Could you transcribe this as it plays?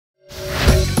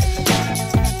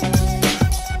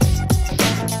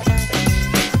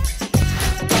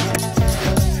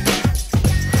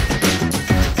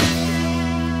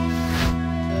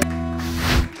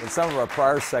some of our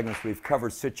prior segments, we've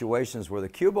covered situations where the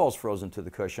cue ball is frozen to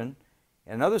the cushion,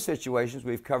 and in other situations,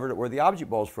 we've covered it where the object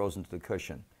ball is frozen to the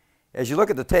cushion. As you look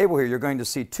at the table here, you're going to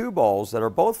see two balls that are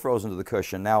both frozen to the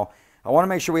cushion. Now, I want to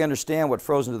make sure we understand what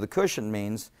frozen to the cushion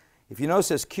means. If you notice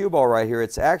this cue ball right here,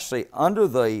 it's actually under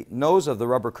the nose of the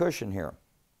rubber cushion here.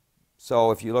 So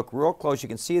if you look real close, you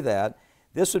can see that.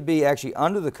 This would be actually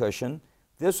under the cushion.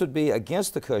 This would be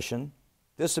against the cushion.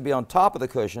 This would be on top of the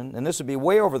cushion, and this would be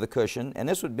way over the cushion, and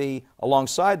this would be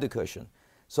alongside the cushion.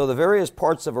 So the various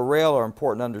parts of a rail are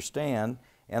important to understand,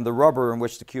 and the rubber in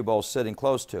which the cue ball is sitting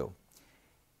close to.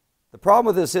 The problem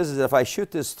with this is that if I shoot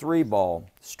this 3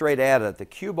 ball straight at it, the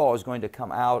cue ball is going to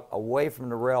come out away from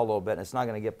the rail a little bit, and it's not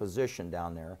going to get positioned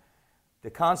down there.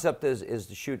 The concept is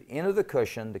to shoot into the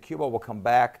cushion. The cue ball will come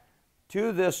back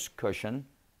to this cushion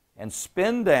and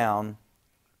spin down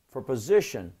for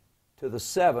position to the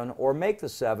 7 or make the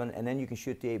 7, and then you can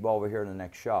shoot the 8 ball over here in the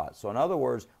next shot. So in other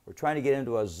words, we're trying to get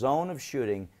into a zone of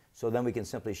shooting so then we can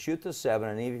simply shoot the 7,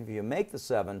 and even if you make the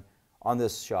 7 on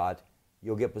this shot,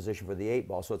 you'll get position for the 8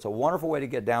 ball. So it's a wonderful way to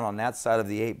get down on that side of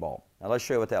the 8 ball. Now let's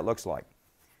show you what that looks like.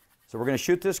 So we're going to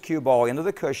shoot this cue ball into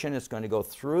the cushion. It's going to go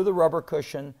through the rubber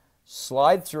cushion,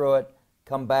 slide through it,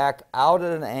 come back out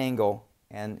at an angle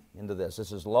and into this.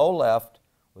 This is low left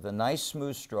with a nice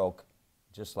smooth stroke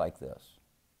just like this.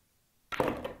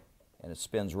 And it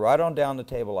spins right on down the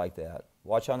table like that.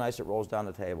 Watch how nice it rolls down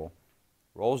the table.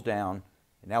 Rolls down.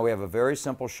 And now we have a very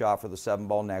simple shot for the 7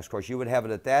 ball next. Of course, you would have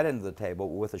it at that end of the table,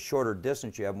 but with a shorter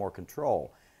distance, you have more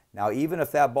control. Now, even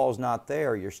if that ball is not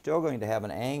there, you're still going to have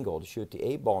an angle to shoot the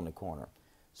 8 ball in the corner.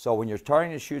 So when you're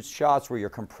starting to shoot shots where you're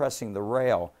compressing the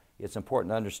rail, it's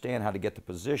important to understand how to get the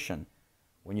position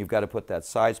when you've got to put that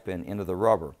side spin into the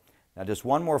rubber. Now, just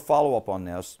one more follow-up on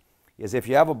this is if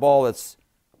you have a ball that's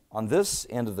on this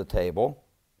end of the table,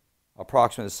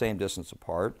 approximately the same distance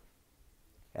apart,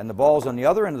 and the ball's on the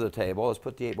other end of the table, let's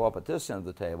put the 8 ball up at this end of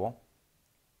the table.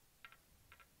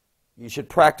 You should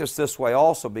practice this way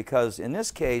also because in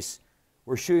this case,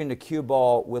 we're shooting the cue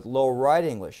ball with low right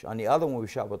English. On the other one, we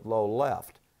shot with low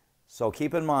left. So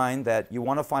keep in mind that you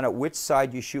want to find out which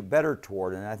side you shoot better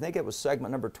toward. And I think it was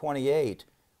segment number 28,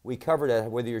 we covered it,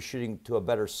 whether you're shooting to a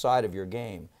better side of your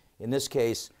game. In this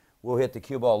case, we'll hit the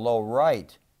cue ball low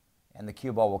right, and the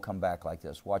cue ball will come back like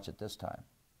this. Watch it this time.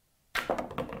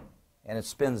 And it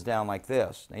spins down like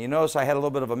this. Now you notice I had a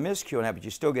little bit of a miscue on that, but you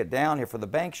still get down here for the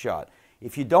bank shot.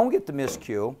 If you don't get the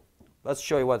miscue, let's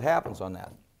show you what happens on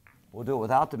that. We'll do it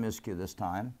without the miscue this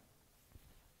time.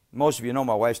 Most of you know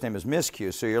my wife's name is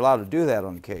Miscue, so you're allowed to do that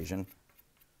on occasion.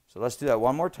 So let's do that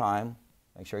one more time.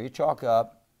 Make sure you chalk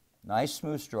up. Nice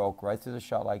smooth stroke right through the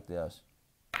shot like this.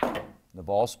 The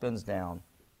ball spins down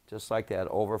just like that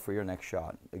over for your next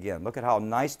shot. Again, look at how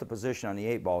nice the position on the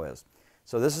 8 ball is.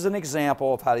 So this is an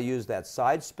example of how to use that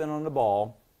side spin on the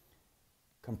ball,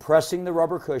 compressing the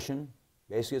rubber cushion.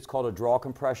 Basically, it's called a draw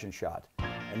compression shot.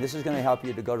 And this is going to help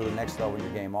you to go to the next level in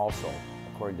your game also,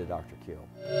 according to Dr. Q.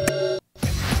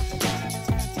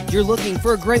 You're looking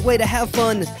for a great way to have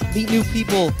fun, meet new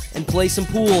people, and play some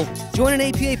pool. Join an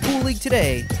APA Pool League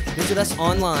today. Visit us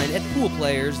online at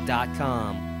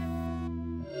poolplayers.com.